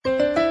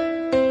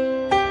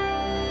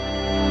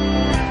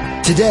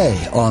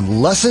Today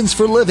on Lessons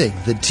for Living,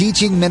 the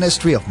teaching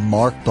ministry of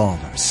Mark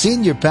Balmer,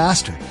 Senior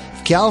Pastor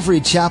of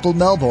Calvary Chapel,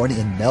 Melbourne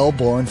in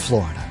Melbourne,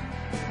 Florida.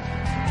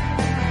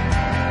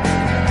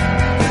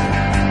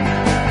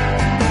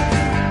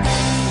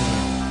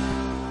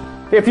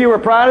 If you were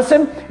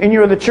Protestant and you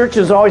were the church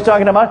is always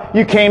talking about,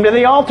 you came to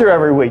the altar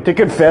every week to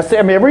confess.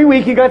 I mean, every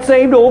week you got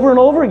saved over and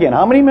over again.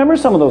 How many remember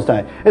some of those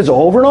times? It's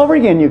over and over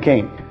again you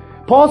came.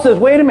 Paul says,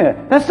 wait a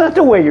minute, that's not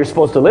the way you're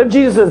supposed to live.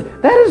 Jesus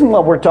says, that isn't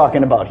what we're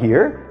talking about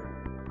here.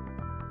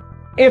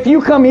 If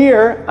you come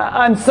here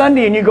on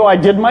Sunday and you go, I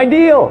did my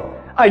deal.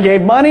 I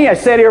gave money, I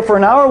sat here for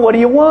an hour, what do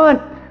you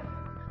want?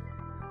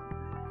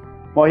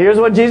 Well, here's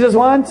what Jesus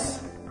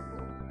wants.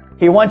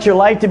 He wants your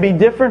life to be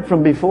different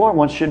from before.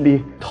 One should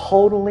be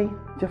totally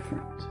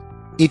different.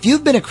 If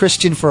you've been a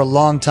Christian for a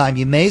long time,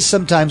 you may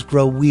sometimes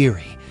grow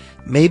weary.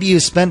 Maybe you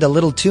spend a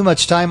little too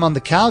much time on the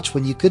couch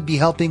when you could be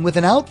helping with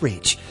an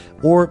outreach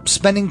or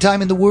spending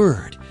time in the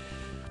Word.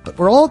 But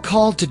we're all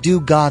called to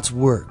do God's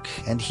work,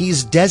 and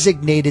He's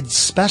designated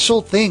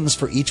special things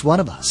for each one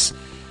of us.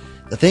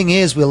 The thing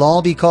is, we'll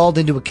all be called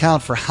into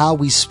account for how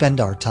we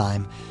spend our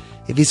time.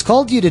 If He's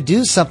called you to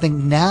do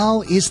something,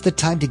 now is the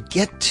time to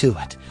get to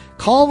it.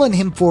 Call on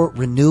Him for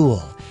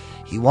renewal.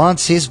 He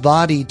wants His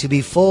body to be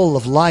full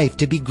of life,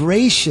 to be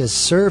gracious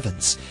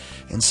servants.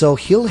 And so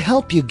He'll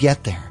help you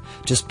get there.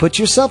 Just put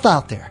yourself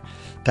out there.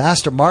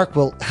 Pastor Mark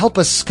will help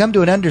us come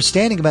to an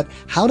understanding about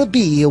how to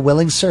be a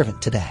willing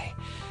servant today.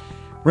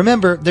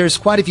 Remember, there's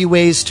quite a few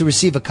ways to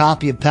receive a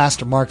copy of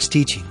Pastor Mark's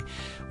teaching.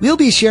 We'll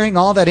be sharing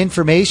all that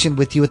information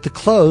with you at the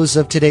close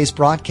of today's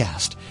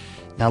broadcast.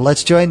 Now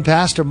let's join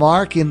Pastor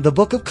Mark in the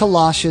book of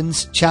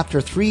Colossians,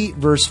 chapter 3,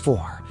 verse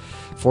 4,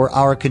 for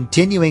our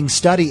continuing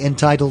study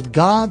entitled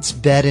God's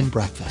Bed and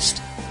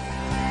Breakfast.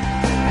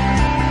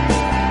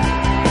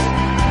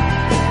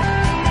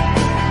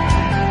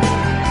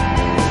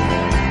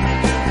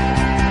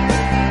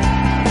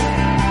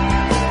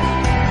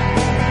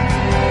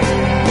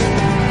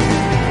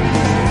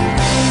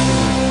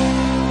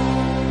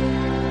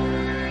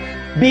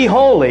 Be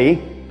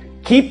holy,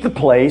 keep the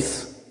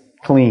place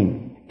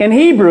clean. In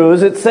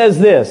Hebrews, it says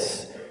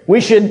this, we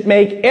should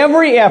make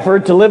every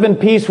effort to live in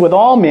peace with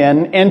all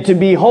men and to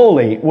be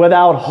holy.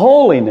 Without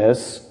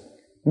holiness,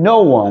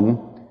 no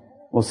one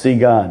will see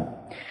God.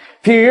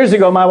 A few years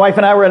ago, my wife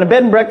and I were in a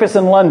bed and breakfast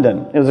in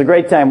London. It was a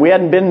great time. We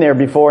hadn't been there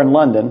before in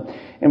London.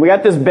 And we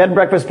got this bed and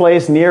breakfast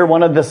place near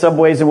one of the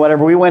subways and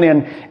whatever. We went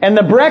in, and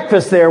the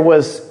breakfast there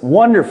was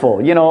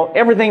wonderful. You know,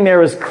 everything there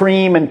was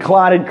cream and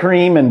clotted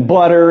cream and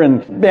butter.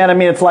 And man, I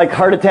mean, it's like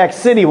Heart Attack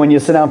City when you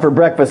sit down for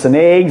breakfast, and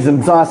eggs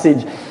and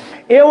sausage.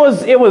 It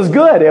was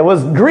good. It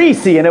was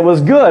greasy and it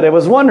was good. It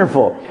was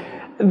wonderful.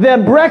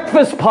 The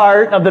breakfast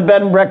part of the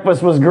bed and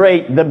breakfast was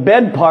great. The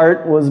bed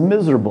part was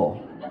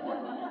miserable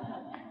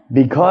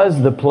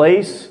because the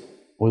place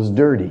was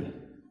dirty.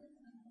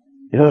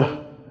 Ugh.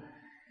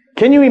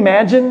 Can you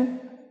imagine?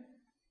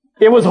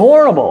 It was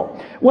horrible.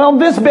 Well,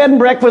 this bed and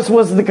breakfast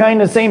was the kind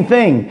of same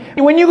thing.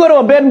 When you go to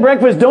a bed and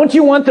breakfast, don't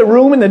you want the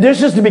room and the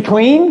dishes to be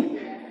clean?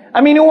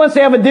 I mean, who wants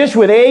to have a dish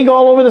with egg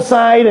all over the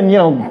side and, you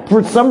know,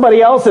 for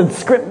somebody else,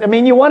 I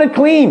mean, you want it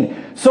clean.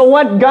 So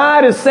what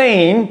God is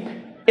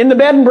saying in the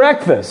bed and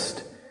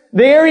breakfast,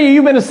 the area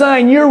you've been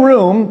assigned, your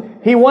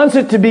room, He wants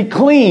it to be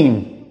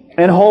clean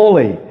and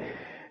holy.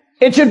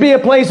 It should be a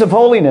place of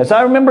holiness.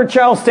 I remember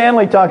Charles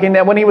Stanley talking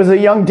that when he was a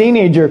young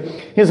teenager,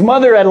 his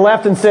mother had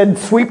left and said,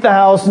 sweep the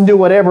house and do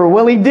whatever.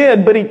 Well, he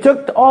did, but he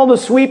took all the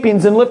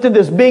sweepings and lifted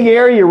this big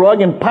area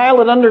rug and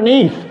piled it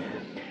underneath.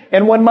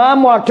 And when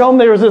Mom walked home,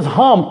 there was this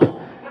hump.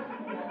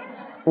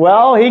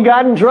 Well, he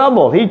got in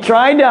trouble. He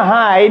tried to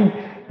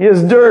hide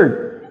his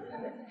dirt.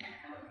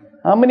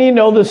 How many of you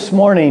know this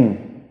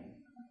morning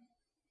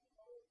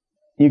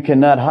you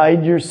cannot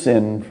hide your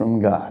sin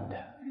from God?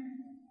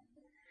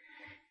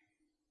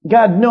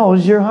 God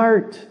knows your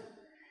heart.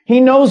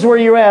 He knows where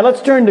you're at.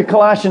 Let's turn to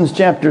Colossians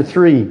chapter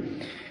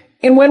 3.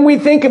 And when we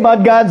think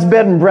about God's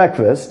bed and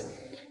breakfast,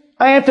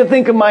 I have to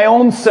think of my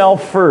own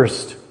self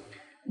first.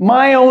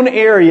 My own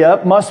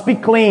area must be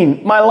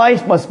clean. My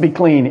life must be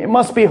clean. It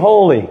must be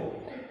holy.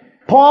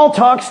 Paul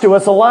talks to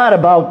us a lot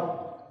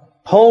about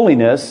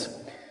holiness.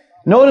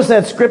 Notice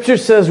that Scripture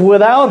says,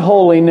 without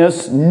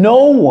holiness,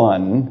 no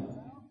one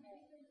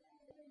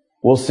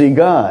will see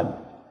God.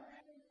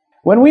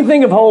 When we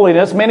think of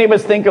holiness, many of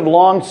us think of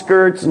long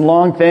skirts and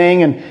long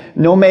thing and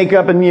no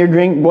makeup and your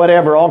drink,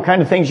 whatever, all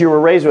kind of things you were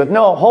raised with.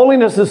 No,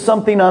 holiness is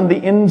something on the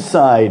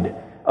inside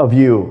of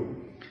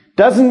you.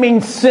 Doesn't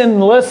mean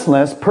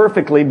sinlessness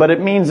perfectly, but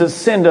it means that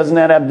sin does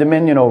not have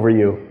dominion over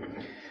you.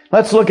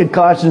 Let's look at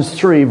Colossians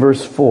 3,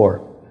 verse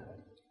 4.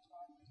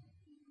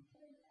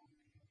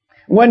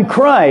 When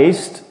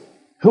Christ,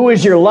 who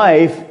is your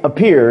life,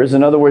 appears,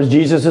 in other words,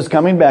 Jesus is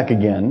coming back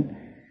again,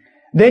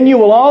 then you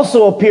will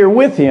also appear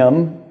with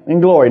Him in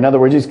glory. In other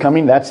words, He's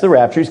coming, that's the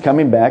rapture, He's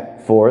coming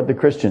back for the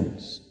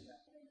Christians.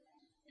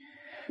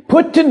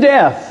 Put to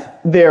death,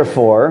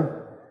 therefore,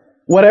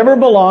 whatever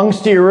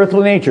belongs to your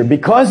earthly nature.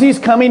 Because He's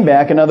coming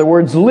back, in other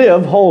words,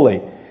 live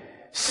holy.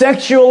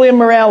 Sexual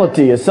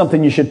immorality is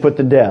something you should put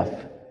to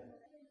death.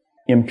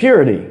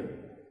 impurity,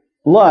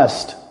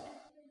 lust,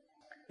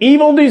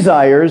 evil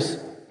desires,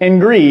 and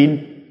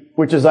greed,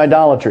 which is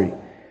idolatry.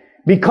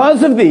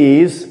 Because of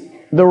these,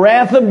 the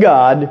wrath of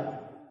God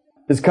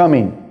is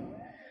coming.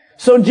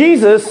 So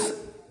Jesus,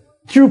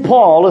 through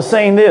Paul, is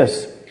saying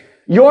this: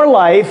 your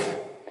life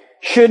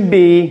should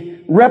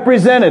be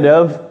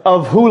representative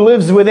of who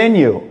lives within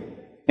you,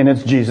 and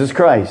it's Jesus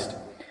Christ.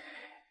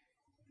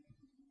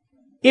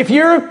 If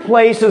your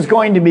place is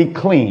going to be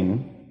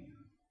clean,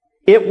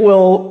 it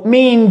will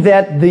mean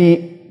that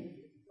the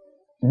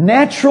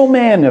natural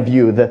man of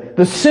you,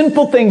 the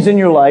sinful things in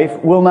your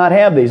life, will not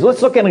have these.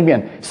 Let's look at it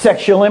again.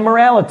 Sexual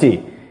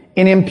immorality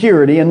and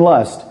impurity and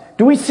lust.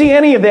 Do we see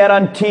any of that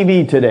on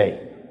TV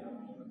today?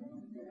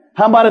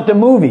 How about at the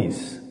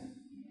movies?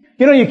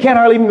 You know, you can't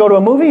hardly even go to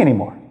a movie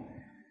anymore.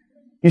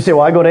 You say,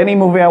 well, I go to any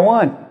movie I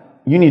want.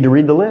 You need to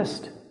read the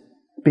list,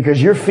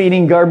 because you're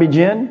feeding garbage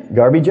in,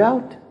 garbage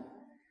out.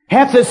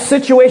 Half the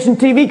situation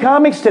TV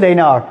comics today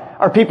now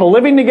are people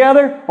living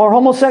together, or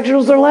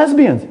homosexuals or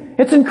lesbians.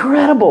 It's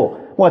incredible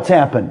what's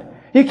happened.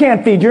 You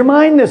can't feed your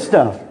mind this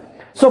stuff.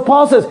 So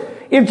Paul says,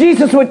 if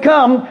Jesus would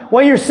come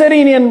while you're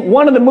sitting in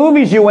one of the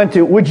movies you went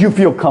to, would you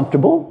feel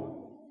comfortable?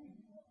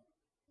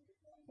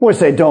 We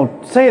say,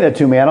 don't say that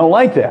to me. I don't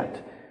like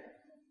that.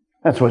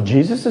 That's what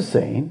Jesus is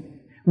saying.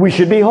 We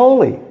should be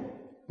holy.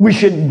 We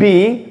should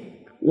be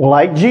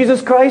like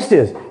Jesus Christ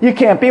is. You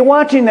can't be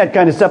watching that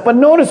kind of stuff. But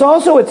notice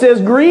also it says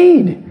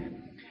greed.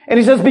 And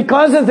he says,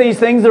 because of these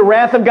things, the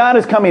wrath of God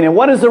is coming. And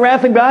what is the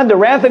wrath of God? The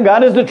wrath of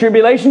God is the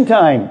tribulation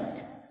time.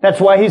 That's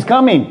why he's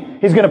coming.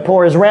 He's going to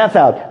pour his wrath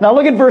out. Now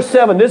look at verse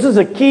 7. This is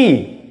a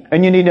key,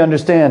 and you need to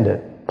understand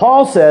it.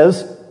 Paul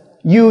says,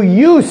 you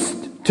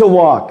used to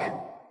walk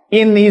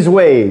in these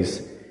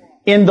ways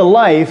in the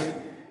life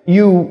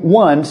you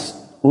once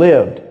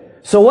lived.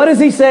 So what does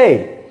he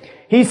say?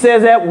 He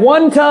says, at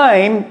one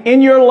time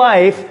in your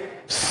life,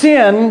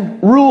 sin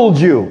ruled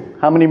you.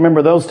 How many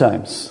remember those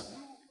times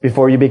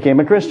before you became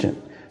a Christian?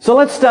 So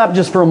let's stop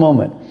just for a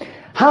moment.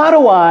 How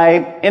do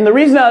and the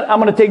reason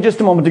I'm going to take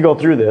just a moment to go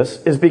through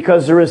this is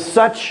because there is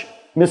such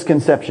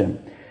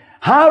misconception.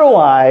 How do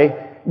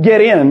I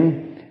get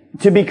in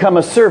to become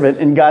a servant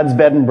in God's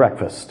bed and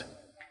breakfast?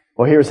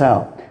 Well, here's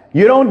how.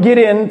 You don't get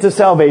into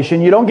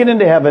salvation, you don't get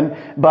into heaven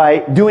by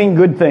doing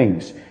good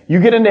things. You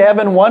get into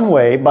heaven one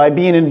way, by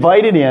being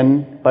invited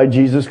in by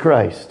Jesus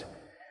Christ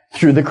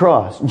through the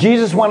cross.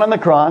 Jesus went on the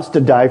cross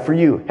to die for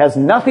you. It has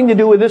nothing to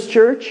do with this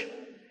church.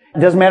 It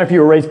doesn't matter if you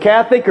were raised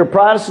Catholic or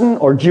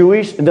Protestant or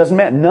Jewish. It doesn't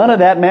matter. None of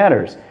that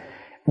matters.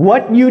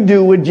 What you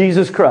do with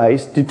Jesus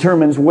Christ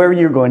determines where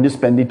you're going to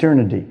spend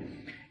eternity.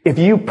 If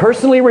you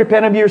personally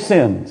repent of your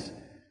sins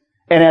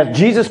and ask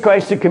Jesus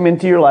Christ to come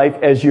into your life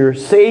as your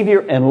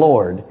Savior and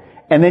Lord,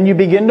 and then you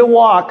begin to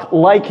walk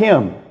like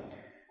Him,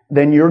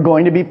 then you're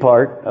going to be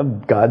part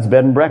of God's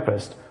bed and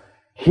breakfast.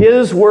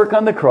 His work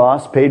on the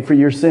cross paid for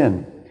your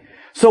sin.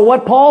 So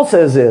what Paul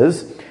says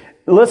is,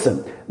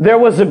 listen, there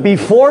was a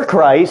before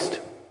Christ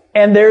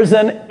and there's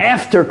an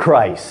after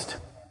Christ.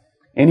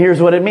 And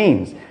here's what it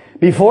means.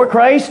 Before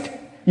Christ,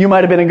 you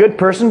might have been a good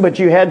person, but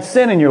you had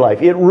sin in your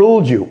life. It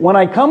ruled you. When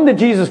I come to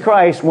Jesus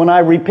Christ, when I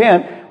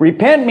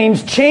repent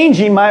means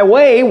changing my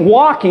way,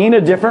 walking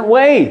a different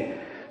way.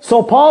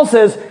 So Paul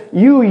says,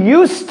 you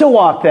used to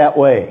walk that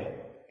way.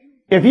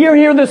 If you're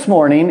here this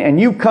morning and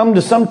you come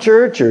to some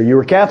church, or you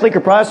were Catholic or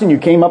Protestant, you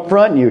came up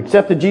front and you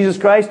accepted Jesus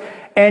Christ,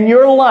 and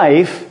your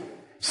life,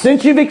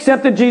 since you've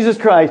accepted Jesus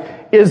Christ,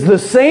 is the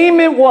same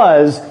it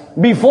was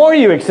before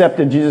you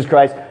accepted Jesus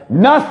Christ,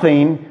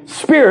 nothing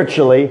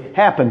spiritually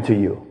happened to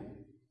you.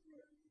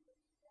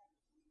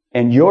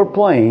 And you're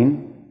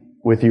playing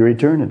with your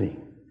eternity.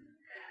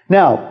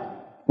 Now,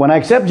 when I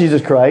accept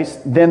Jesus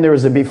Christ, then there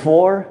is a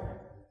before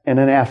and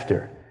an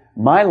after.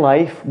 My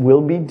life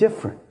will be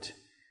different.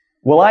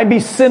 Will I be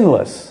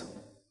sinless?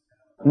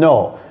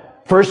 No.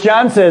 1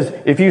 John says,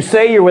 if you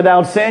say you're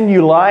without sin,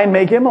 you lie and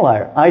make him a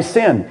liar. I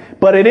sin.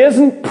 But it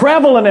isn't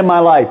prevalent in my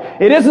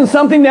life. It isn't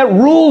something that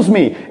rules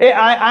me.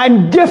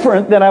 I'm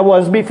different than I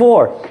was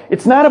before.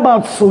 It's not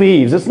about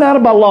sleeves. It's not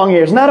about long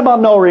hair. It's not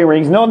about no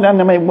earrings. No,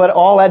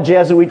 all that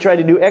jazz that we try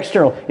to do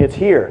external. It's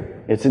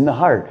here. It's in the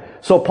heart.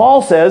 So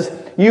Paul says,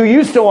 you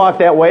used to walk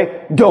that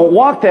way. Don't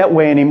walk that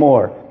way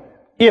anymore.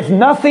 If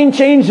nothing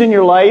changed in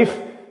your life,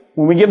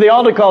 when we give the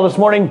altar call this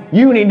morning,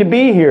 you need to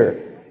be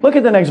here. Look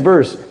at the next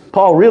verse.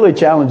 Paul really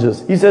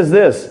challenges. He says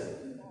this,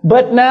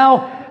 but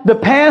now the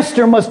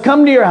pastor must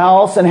come to your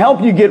house and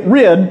help you get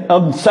rid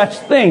of such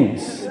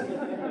things.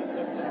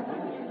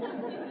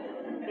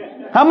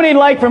 How many would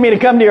like for me to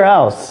come to your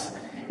house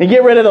and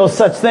get rid of those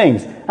such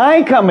things? I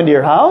ain't coming to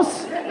your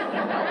house.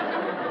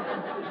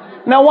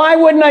 Now, why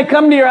wouldn't I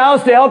come to your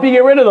house to help you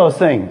get rid of those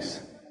things?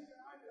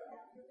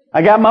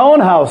 I got my own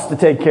house to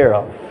take care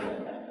of.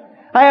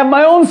 I have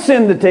my own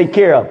sin to take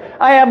care of.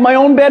 I have my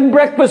own bed and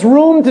breakfast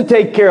room to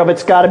take care of.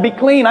 It's got to be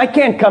clean. I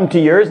can't come to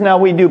yours. Now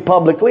we do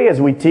publicly as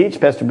we teach,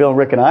 Pastor Bill and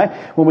Rick and I.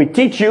 When we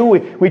teach you,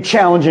 we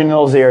challenge in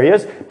those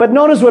areas. But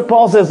notice what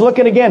Paul says. Look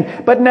at it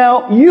again. But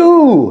now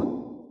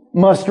you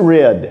must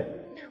rid.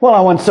 Well,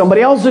 I want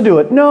somebody else to do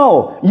it.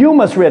 No, you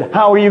must rid.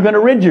 How are you going to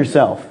rid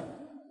yourself?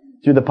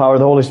 Through the power of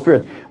the Holy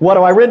Spirit. What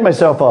do I rid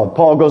myself of?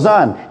 Paul goes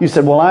on. You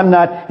said, well, I'm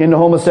not into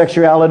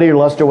homosexuality or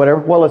lust or whatever.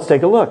 Well, let's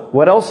take a look.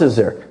 What else is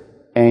there?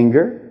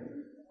 Anger,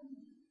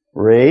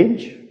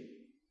 rage,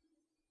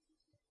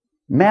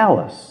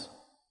 malice.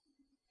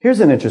 Here's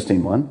an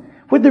interesting one.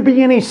 Would there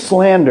be any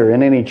slander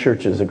in any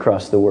churches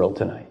across the world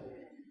tonight?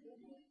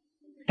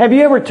 Have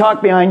you ever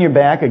talked behind your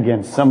back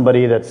against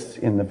somebody that's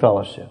in the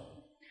fellowship?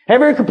 Have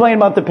you ever complained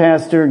about the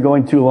pastor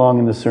going too long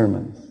in the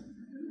sermons?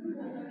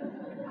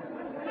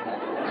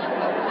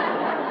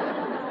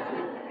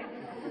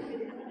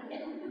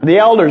 The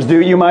elders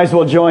do. You might as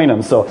well join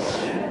them. So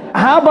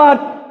how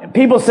about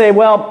people say,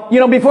 well,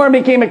 before I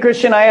became a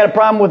Christian, I had a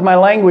problem with my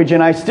language,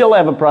 and I still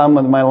have a problem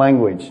with my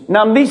language.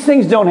 Now, these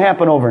things don't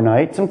happen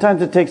overnight.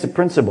 Sometimes it takes a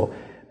principle.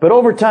 But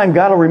over time,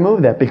 God will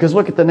remove that, because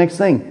look at the next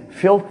thing.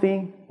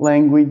 Filthy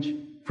language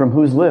from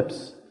whose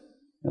lips?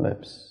 Your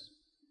lips.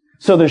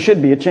 So there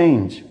should be a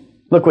change.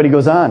 Look what he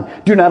goes on.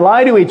 Do not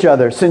lie to each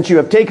other, since you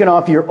have taken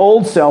off your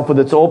old self with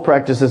its old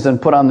practices and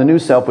put on the new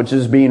self, which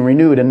is being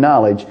renewed in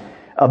knowledge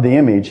of the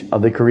image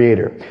of the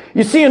Creator.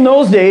 You see, in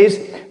those days,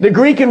 the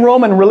Greek and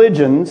Roman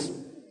religions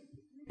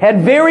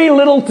had very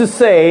little to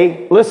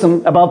say,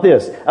 listen, about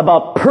this,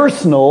 about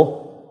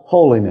personal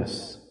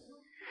holiness.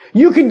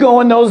 You could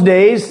go in those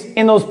days,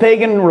 in those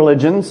pagan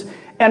religions,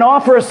 and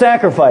offer a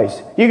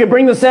sacrifice. You could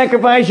bring the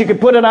sacrifice, you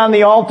could put it on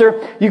the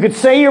altar, you could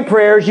say your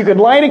prayers, you could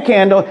light a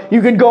candle,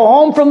 you could go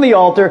home from the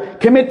altar,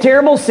 commit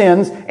terrible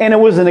sins, and it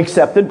was an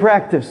accepted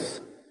practice.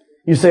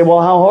 You say,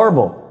 well, how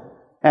horrible.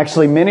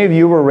 Actually, many of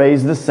you were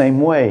raised the same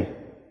way.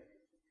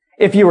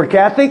 If you were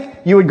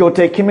Catholic, you would go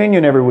take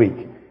communion every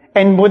week.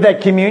 And with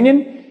that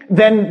communion,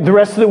 then the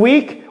rest of the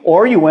week,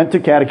 or you went to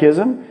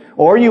catechism,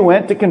 or you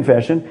went to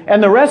confession,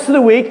 and the rest of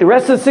the week, the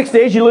rest of the 6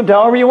 days, you lived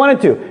however you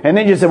wanted to. And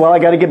then you said, well, I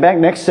got to get back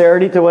next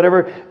Saturday to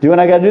whatever, and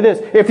I got to do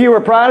this. If you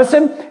were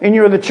Protestant, and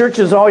you were the church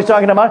is always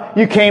talking about,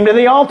 you came to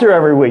the altar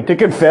every week to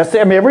confess.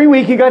 Every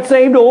week you got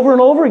saved over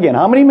and over again.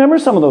 How many remember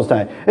some of those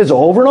times? It's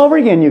over and over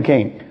again you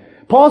came.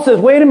 Paul says,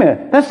 wait a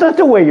minute, that's not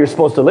the way you're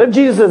supposed to live.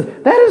 Jesus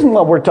says, that isn't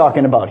what we're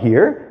talking about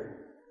here.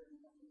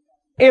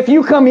 If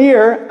you come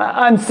here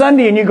on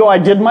Sunday and you go, I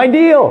did my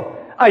deal.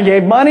 I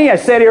gave money, I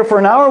sat here for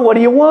an hour, what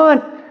do you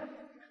want?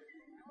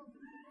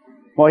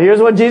 Well, here's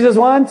what Jesus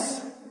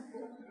wants.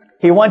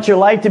 He wants your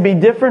life to be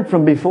different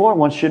from before.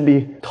 One should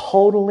be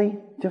totally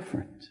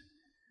different.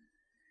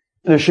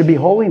 There should be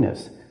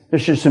holiness. There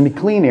should be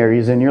clean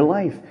areas in your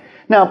life.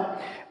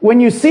 Now, when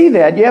you see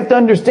that, you have to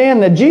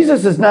understand that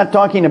Jesus is not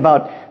talking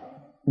about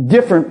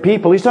different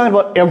people. He's talking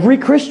about every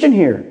Christian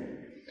here.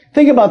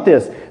 Think about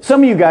this.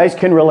 Some of you guys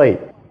can relate.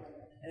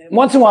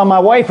 Once in a while, my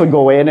wife would go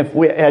away, and if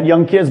we had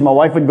young kids, my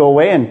wife would go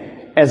away,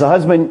 and as a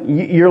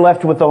husband, you're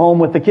left with the home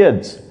with the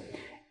kids.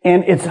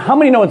 And it's, how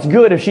many know it's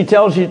good if she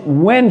tells you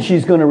when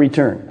she's going to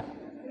return?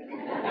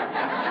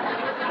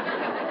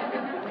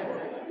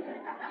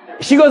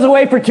 She goes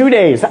away for 2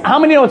 days. How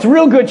many know it's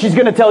real good she's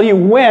going to tell you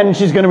when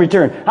she's going to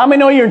return? How many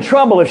know you're in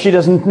trouble if she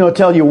doesn't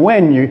tell you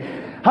when you...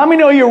 How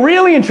many know you're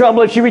really in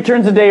trouble if she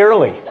returns a day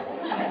early?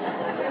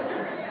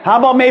 How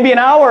about maybe an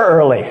hour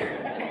early?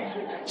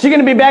 She's going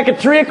to be back at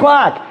 3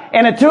 o'clock.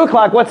 And at 2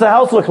 o'clock, what's the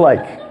house look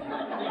like?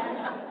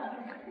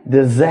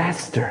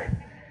 Disaster.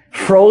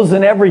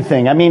 Frozen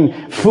everything. I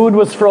mean, food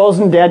was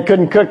frozen. Dad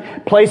couldn't cook.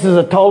 Places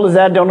that told his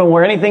dad don't know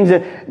where anything's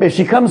at. If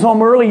she comes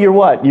home early, you're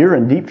what? You're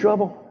in deep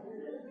trouble.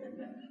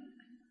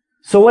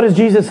 So what is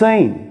Jesus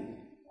saying?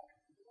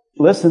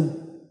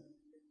 Listen,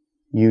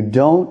 you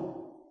don't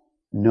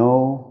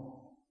know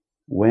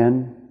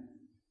when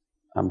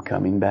I'm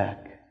coming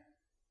back.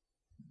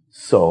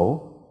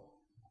 So,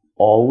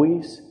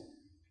 always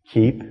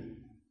keep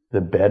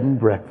the bed and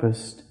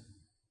breakfast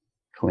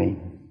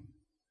clean.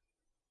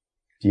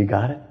 Do you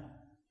got it?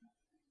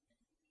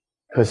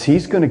 Because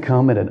He's going to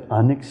come at an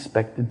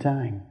unexpected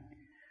time.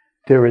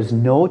 There is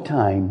no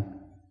time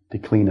to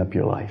clean up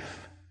your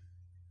life.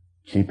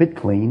 Keep it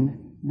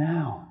clean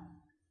now.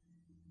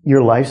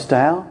 Your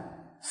lifestyle,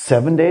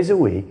 7 days a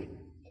week,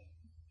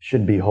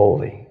 should be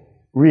holy.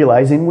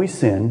 Realizing we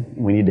sin,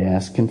 we need to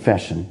ask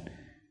confession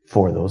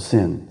for those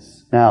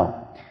sins.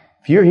 Now,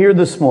 if you're here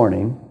this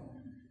morning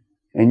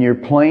and you're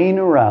playing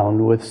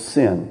around with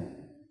sin,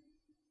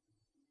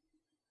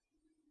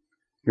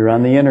 you're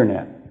on the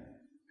internet,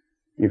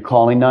 you're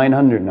calling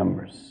 900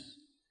 numbers,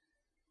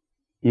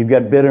 you've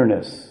got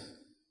bitterness,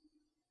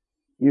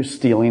 you're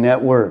stealing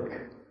at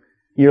work,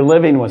 you're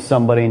living with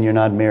somebody and you're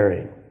not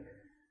married,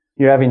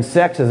 you're having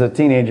sex as a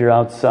teenager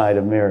outside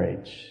of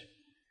marriage,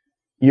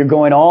 you're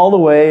going all the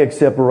way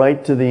except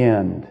right to the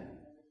end.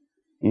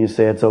 And you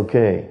say, it's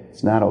okay.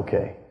 It's not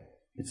okay.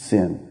 It's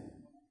sin.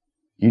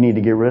 You need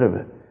to get rid of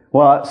it.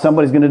 Well,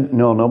 nobody's going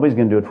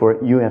to do it for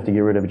it. You have to get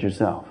rid of it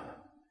yourself.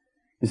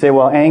 You say,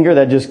 well, anger,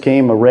 that just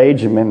came a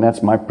rage, and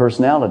that's my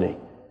personality.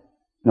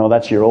 No,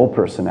 that's your old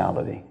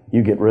personality.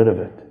 You get rid of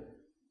it.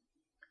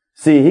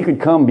 See, He could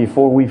come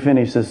before we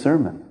finish this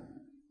sermon.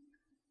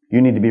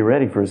 You need to be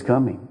ready for His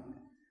coming.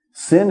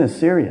 Sin is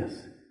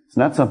serious. It's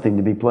not something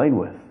to be played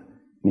with.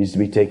 needs to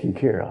be taken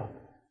care of.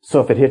 So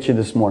if it hits you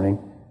this morning,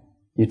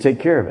 you take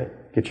care of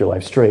it. Get your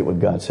life straight with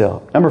God's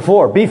help. Number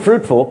 4, be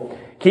fruitful.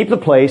 Keep the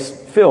place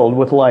filled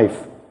with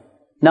life.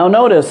 Now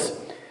notice,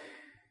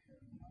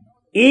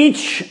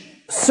 each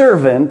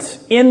servant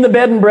in the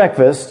bed and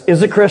breakfast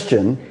is a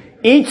Christian.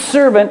 Each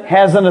servant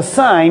has an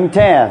assigned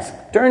task.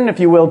 Turn, if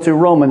you will, to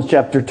Romans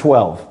chapter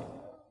 12.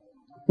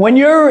 When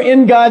you're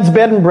in God's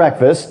bed and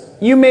breakfast,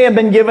 you may have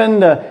been given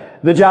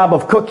the job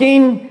of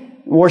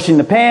cooking, washing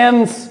the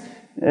pans,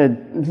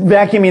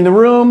 vacuuming the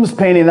rooms,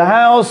 painting the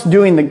house,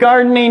 doing the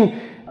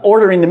gardening,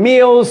 ordering the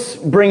meals,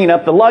 bringing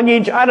up the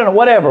luggage, I don't know,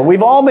 whatever.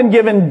 We've all been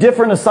given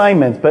different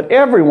assignments, but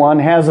everyone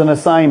has an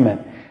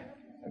assignment.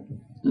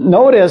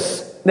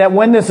 Notice that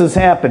when this is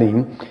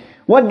happening,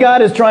 what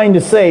God is trying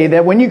to say,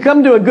 that when you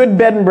come to a good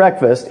bed and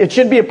breakfast, it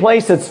should be a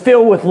place that's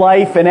filled with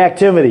life and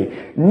activity.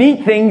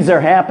 Neat things are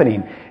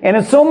happening. And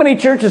in so many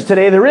churches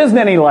today, there isn't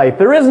any life.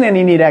 There isn't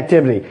any neat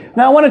activity.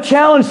 Now I want to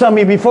challenge some of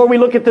you before we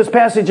look at this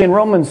passage in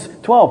Romans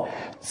 12.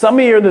 Some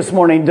of you here this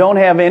morning don't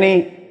have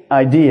any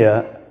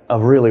idea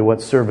of really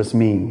what service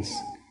means.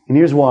 And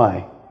here's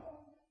why.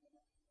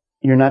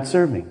 You're not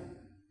serving.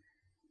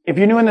 If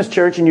you're new in this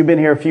church and you've been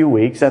here a few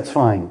weeks, that's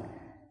fine.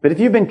 But if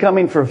you've been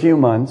coming for a few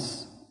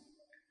months,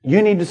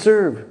 you need to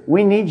serve.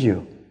 We need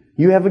you.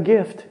 You have a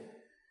gift.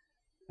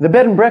 The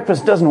bed and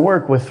breakfast doesn't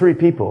work with 3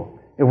 people.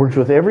 It works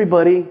with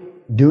everybody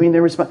doing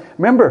their response.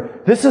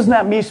 Remember, this is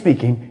not me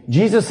speaking.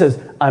 Jesus says,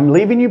 I'm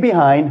leaving you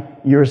behind.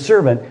 You're a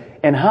servant.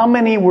 And how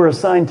many were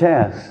assigned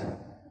tasks?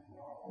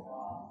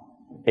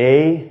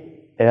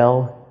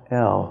 A-L-L.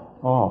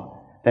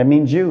 All. That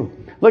means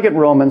you. Look at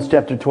Romans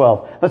chapter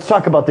 12. Let's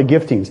talk about the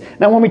giftings.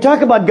 Now, when we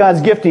talk about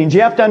God's giftings,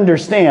 you have to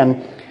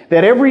understand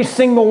that every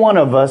single one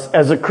of us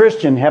as a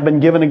Christian have been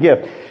given a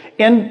gift.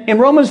 In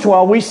Romans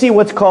 12, we see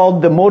what's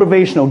called the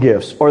motivational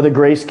gifts or the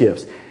grace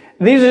gifts.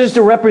 These are just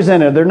a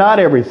representative. They're not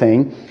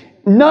everything.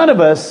 None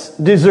of us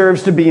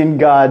deserves to be in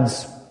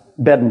God's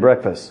bed and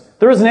breakfast.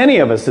 There isn't any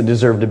of us that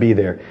deserve to be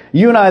there.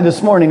 You and I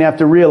this morning have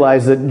to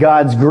realize that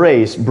God's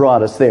grace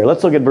brought us there.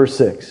 Let's look at verse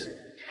 6.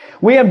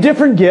 We have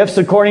different gifts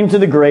according to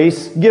the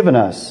grace given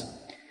us.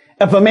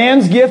 If a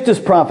man's gift is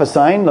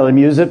prophesying, let him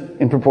use it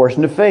in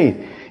proportion to faith.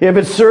 If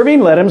it's serving,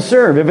 let him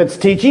serve. If it's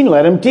teaching,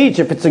 let him teach.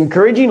 If it's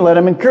encouraging, let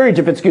him encourage.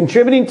 If it's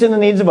contributing to the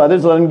needs of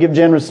others, let him give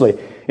generously.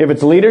 If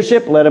it's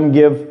leadership, let him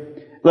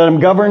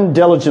govern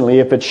diligently.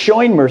 If it's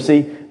showing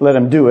mercy, let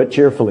him do it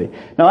cheerfully.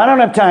 Now, I don't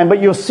have time,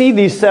 but you'll see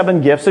these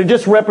 7 gifts. They're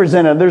just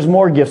represented. There's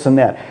more gifts than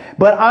that.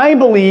 But I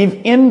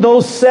believe in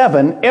those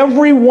 7,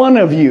 every one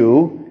of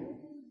you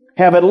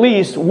have at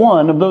least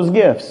one of those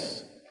gifts.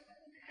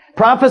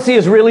 Prophecy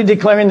is really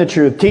declaring the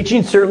truth.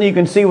 Teaching, certainly you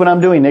can see what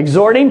I'm doing.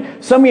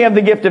 Exhorting, some of you have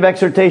the gift of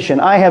exhortation.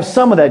 I have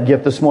some of that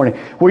gift this morning,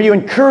 where you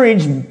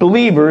encourage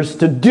believers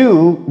to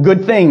do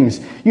good things.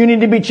 You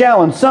need to be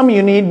challenged. Many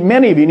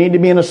of you need to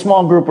be in a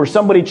small group where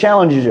somebody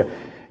challenges you.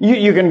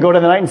 You can go to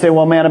the night and say,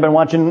 well, man, I've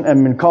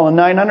been calling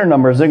 900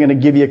 numbers. They're going to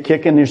give you a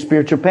kick in your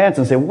spiritual pants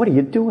and say, what are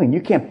you doing?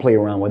 You can't play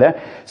around with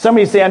that.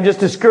 Somebody say, I'm just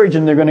discouraged,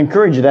 and they're going to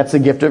encourage you. That's the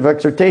gift of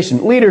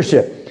exhortation.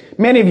 Leadership.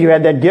 Many of you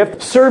had that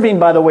gift. Serving,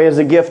 by the way, is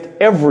a gift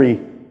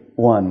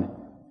everyone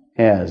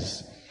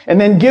has.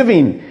 And then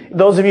giving.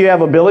 Those of you who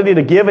have ability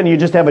to give and you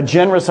just have a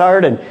generous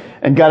heart and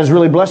God has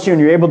really blessed you and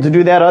you're able to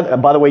do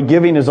that. By the way,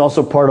 giving is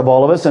also part of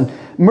all of us. And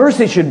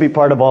mercy should be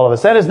part of all of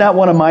us. That is not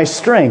one of my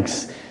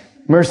strengths.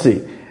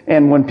 Mercy.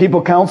 And when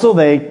people counsel,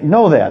 they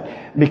know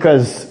that.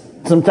 Because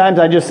sometimes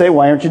I just say,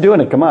 why aren't you doing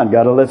it? Come on,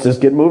 God, let's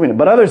just get moving.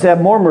 But others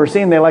have more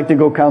mercy and they like to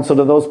go counsel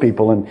to those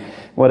people and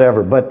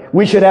whatever. But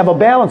we should have a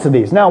balance of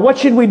these. Now, what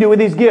should we do with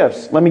these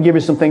gifts? Let me give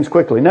you some things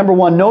quickly. Number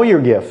 1, know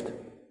your gift.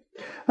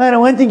 I don't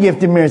want the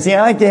gift of mercy.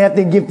 I like to have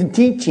the gift of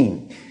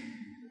teaching.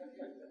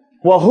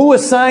 Well, who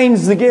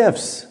assigns the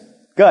gifts?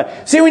 God.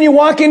 See, when you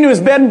walk into his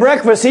bed and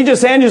breakfast, he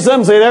just hands you something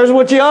and say, there's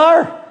what you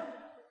are.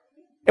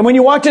 And when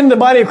you walked into the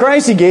body of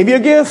Christ, he gave you a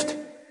gift.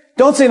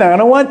 Don't say, no, I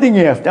don't want the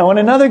gift. I want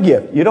another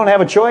gift. You don't have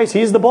a choice.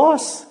 He's the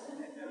boss.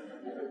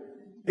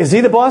 Is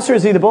he the boss or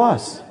is he the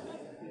boss?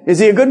 Is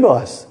he a good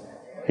boss?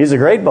 He's a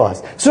great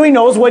boss. So he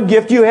knows what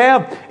gift you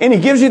have, and he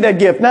gives you that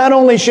gift. Not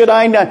only should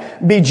I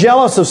not be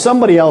jealous of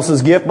somebody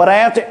else's gift, but I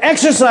have to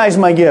exercise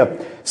my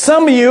gift.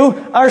 Some of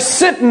you are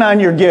sitting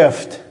on your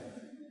gift.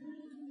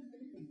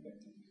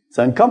 It's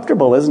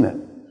uncomfortable, isn't it?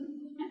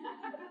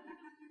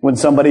 When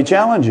somebody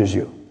challenges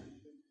you.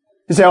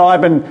 You say, oh,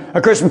 I've been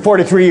a Christian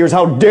 43 years.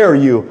 How dare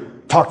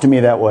you talk to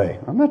me that way?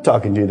 I'm not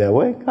talking to you that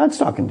way. God's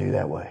talking to you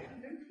that way.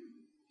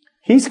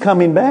 He's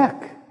coming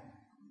back.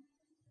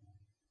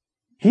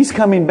 He's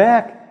coming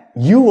back.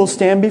 You will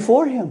stand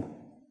before him.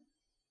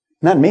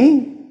 Not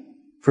me.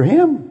 For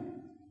him.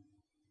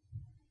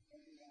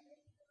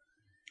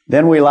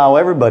 Then we allow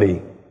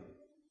everybody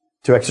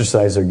to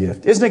exercise their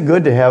gift. Isn't it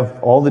good to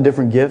have all the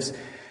different gifts?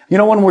 You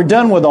know, when we're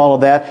done with all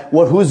of that,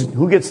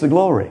 who gets the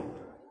glory?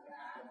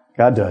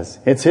 God does.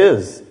 It's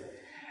his.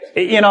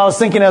 You know, I was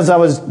thinking as I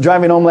was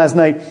driving home last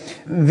night,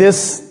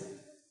 this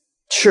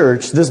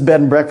church, this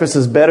bed and breakfast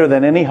is better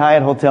than any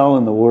Hyatt hotel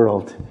in the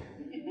world.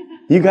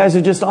 You guys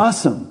are just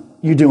awesome.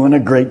 you're doing a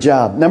great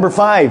job. Number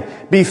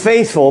 5, be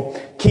faithful.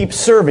 Keep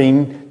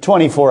serving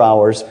 24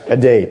 hours a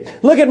day.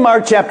 Look at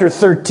Mark chapter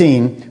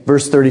 13,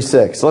 verse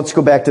 36. Let's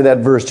go back to that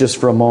verse just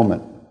for a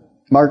moment.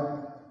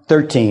 Mark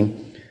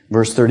 13,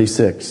 verse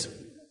 36.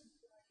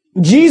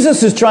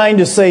 Jesus is trying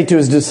to say to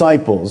his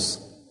disciples,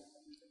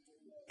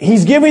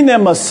 he's giving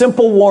them a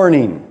simple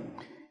warning.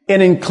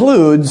 It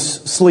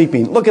includes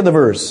sleeping. Look at the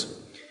verse.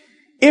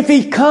 If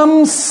he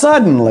comes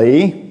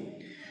suddenly,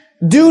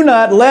 do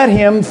not let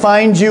him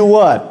find you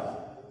what?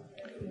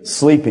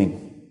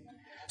 Sleeping.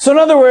 So in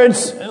other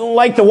words,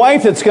 like the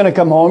wife that's going to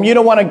come home, you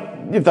don't want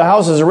to, if the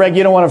house is a wreck,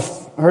 you don't want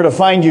her to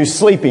find you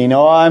sleeping.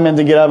 Oh, I meant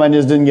to get up, I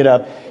just didn't get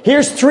up.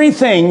 Here's 3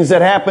 things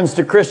that happens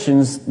to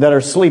Christians that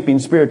are sleeping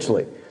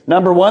spiritually.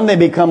 Number 1, they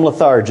become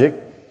lethargic.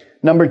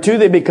 Number 2,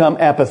 they become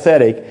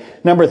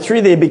apathetic. Number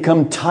 3, they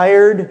become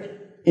tired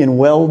in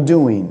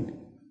well-doing.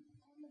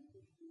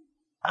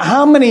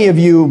 How many of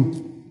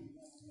you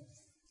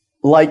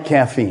like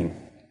caffeine?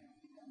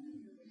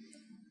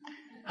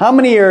 How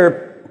many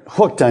are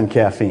hooked on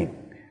caffeine?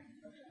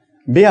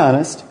 Be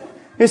honest.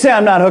 You say,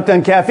 I'm not hooked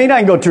on caffeine. I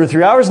can go 2 or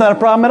 3 hours, not a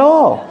problem at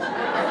all.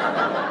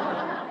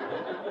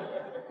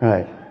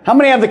 Right. How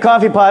many have the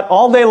coffee pot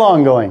all day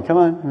long going? Come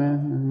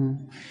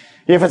on.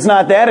 If it's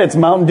not that, it's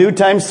Mountain Dew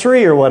times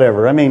 3 or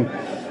whatever. I mean,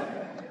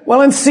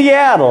 well, in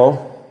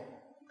Seattle,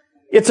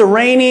 it's a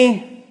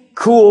rainy,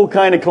 cool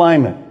kind of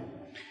climate.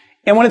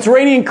 And when it's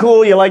rainy and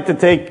cool, you like to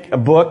take a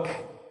book,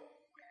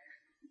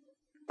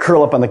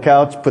 curl up on the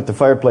couch, put the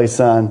fireplace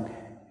on,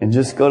 and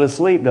just go to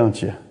sleep,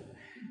 don't you?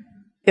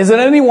 Is it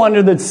any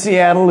wonder that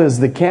Seattle is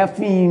the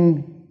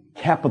caffeine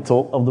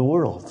capital of the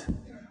world?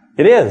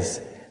 It is.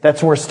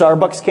 That's where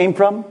Starbucks came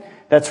from.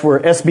 That's where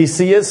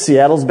SBC is,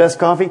 Seattle's best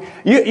coffee.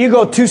 You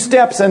go 2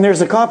 steps and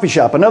there's a coffee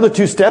shop. Another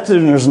 2 steps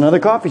and there's another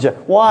coffee shop.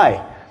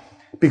 Why?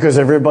 Because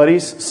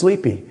everybody's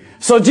sleepy.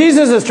 So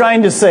Jesus is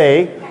trying to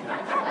say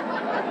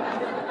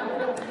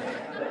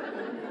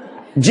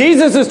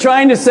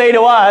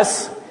to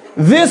us,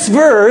 this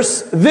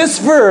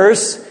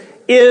verse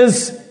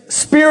is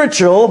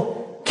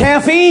spiritual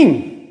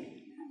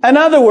caffeine. In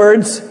other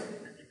words,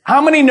 how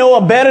many know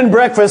a bed and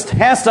breakfast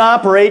has to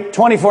operate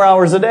 24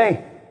 hours a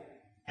day?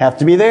 Have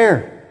to be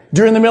there.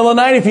 During the middle of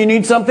the night, if you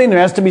need something, there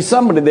has to be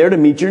somebody there to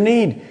meet your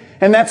need.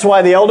 And that's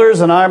why the elders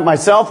and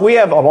myself, we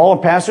have, of all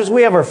the pastors,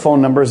 we have our phone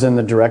numbers in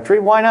the directory.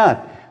 Why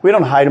not? We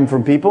don't hide them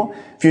from people.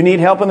 If you need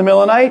help in the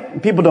middle of the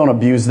night, people don't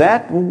abuse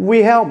that.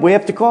 We help. We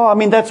have to call. I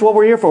mean, that's what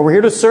we're here for. We're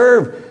here to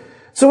serve.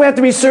 So we have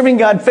to be serving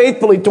God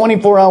faithfully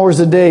 24 hours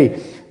a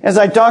day. As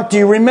I talk to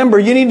you, remember,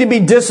 you need to be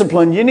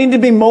disciplined. You need to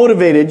be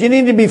motivated. You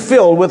need to be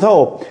filled with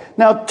hope.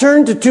 Now,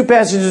 turn to 2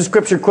 passages of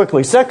Scripture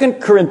quickly. 2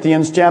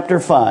 Corinthians chapter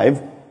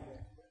 5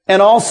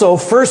 and also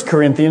 1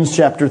 Corinthians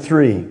chapter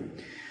 3.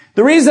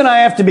 The reason I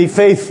have to be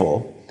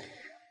faithful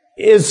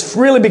is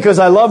really because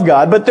I love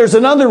God, but there's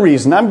another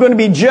reason. I'm going to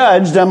be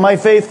judged on my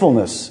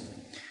faithfulness.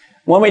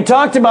 When we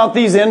talked about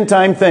these end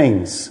time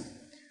things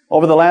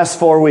over the last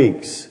 4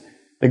 weeks,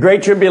 the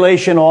Great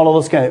Tribulation, all of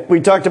those kind of, we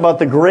talked about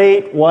the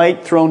Great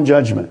White Throne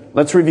Judgment.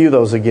 Let's review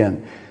those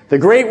again. The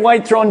Great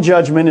White Throne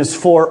Judgment is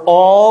for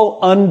all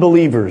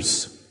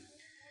unbelievers.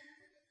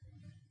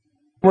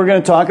 We're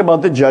going to talk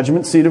about the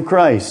judgment seat of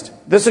Christ.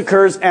 This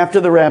occurs after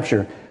the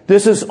rapture.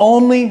 This is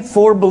only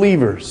for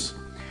believers.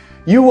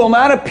 You will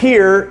not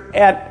appear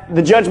at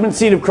the judgment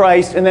seat of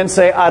Christ and then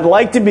say, I'd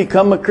like to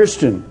become a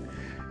Christian.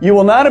 You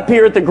will not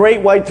appear at the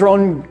Great White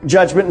Throne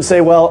Judgment and say,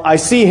 well, I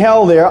see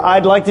hell there.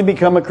 I'd like to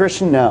become a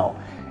Christian now.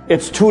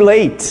 It's too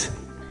late.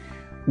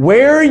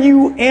 Where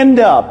you end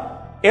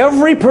up,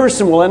 every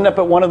person will end up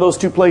at one of those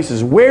 2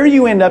 places. Where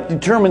you end up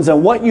determines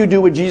on what you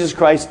do with Jesus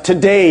Christ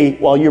today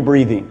while you're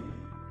breathing.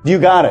 You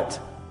got it.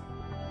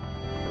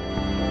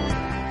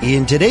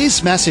 In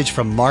today's message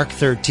from Mark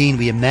 13,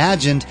 we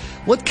imagined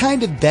what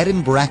kind of bed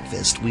and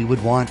breakfast we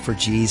would want for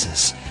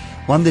Jesus.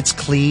 One that's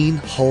clean,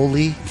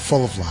 holy, and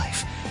full of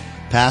life.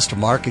 Pastor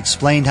Mark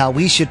explained how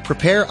we should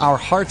prepare our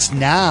hearts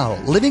now,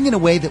 living in a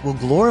way that will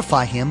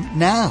glorify Him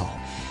now,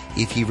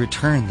 if He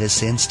returned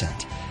this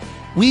instant.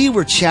 We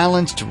were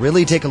challenged to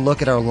really take a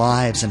look at our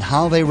lives and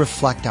how they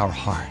reflect our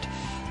heart.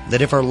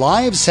 That if our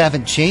lives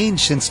haven't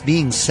changed since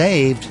being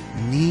saved,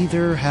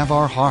 neither have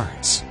our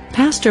hearts.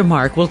 Pastor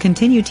Mark will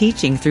continue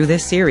teaching through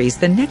this series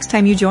the next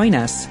time you join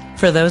us.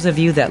 For those of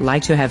you that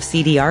like to have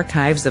CD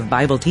archives of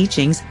Bible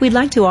teachings, we'd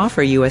like to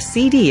offer you a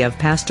CD of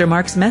Pastor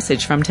Mark's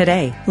message from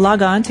today.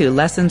 Log on to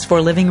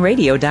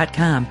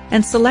lessonsforlivingradio.com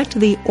and select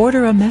the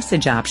Order a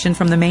Message option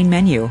from the main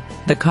menu.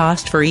 The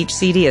cost for each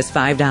CD is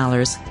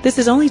 $5. This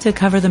is only to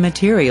cover the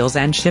materials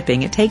and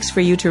shipping it takes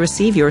for you to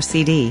receive your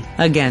CD.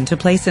 Again, to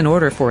place an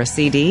order for a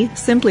CD,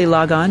 simply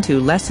log on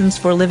to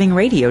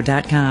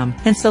lessonsforlivingradio.com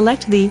and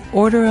select the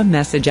Order a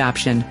Message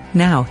option.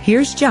 Now,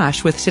 here's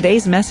Josh with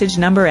today's message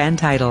number and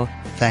title.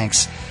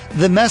 Thanks.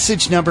 The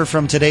message number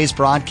from today's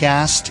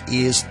broadcast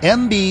is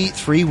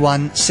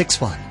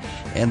MB3161,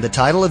 and the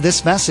title of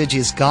this message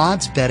is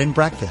God's Bed and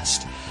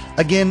Breakfast.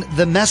 Again,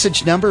 the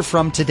message number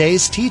from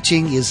today's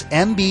teaching is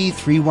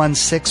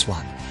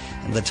MB3161,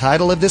 and the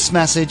title of this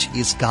message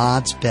is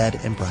God's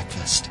Bed and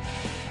Breakfast.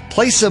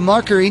 Place a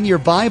marker in your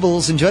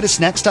Bibles and join us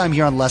next time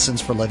here on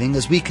Lessons for Living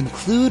as we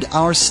conclude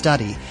our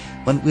study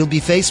when we'll be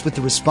faced with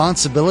the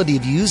responsibility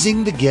of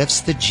using the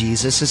gifts that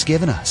Jesus has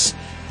given us.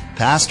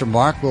 Pastor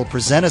Mark will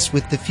present us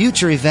with the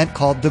future event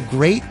called the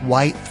Great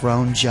White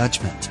Throne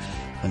Judgment,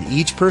 when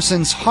each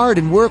person's heart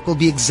and work will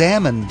be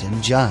examined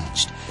and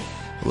judged.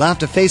 We'll have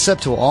to face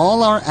up to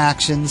all our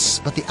actions,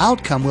 but the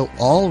outcome will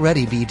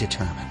already be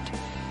determined.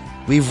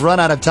 We've run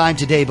out of time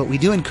today, but we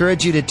do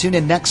encourage you to tune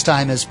in next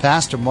time as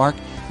Pastor Mark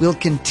will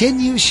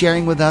continue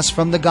sharing with us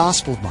from the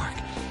Gospel of Mark.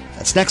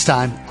 That's next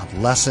time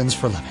on Lessons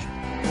for Living.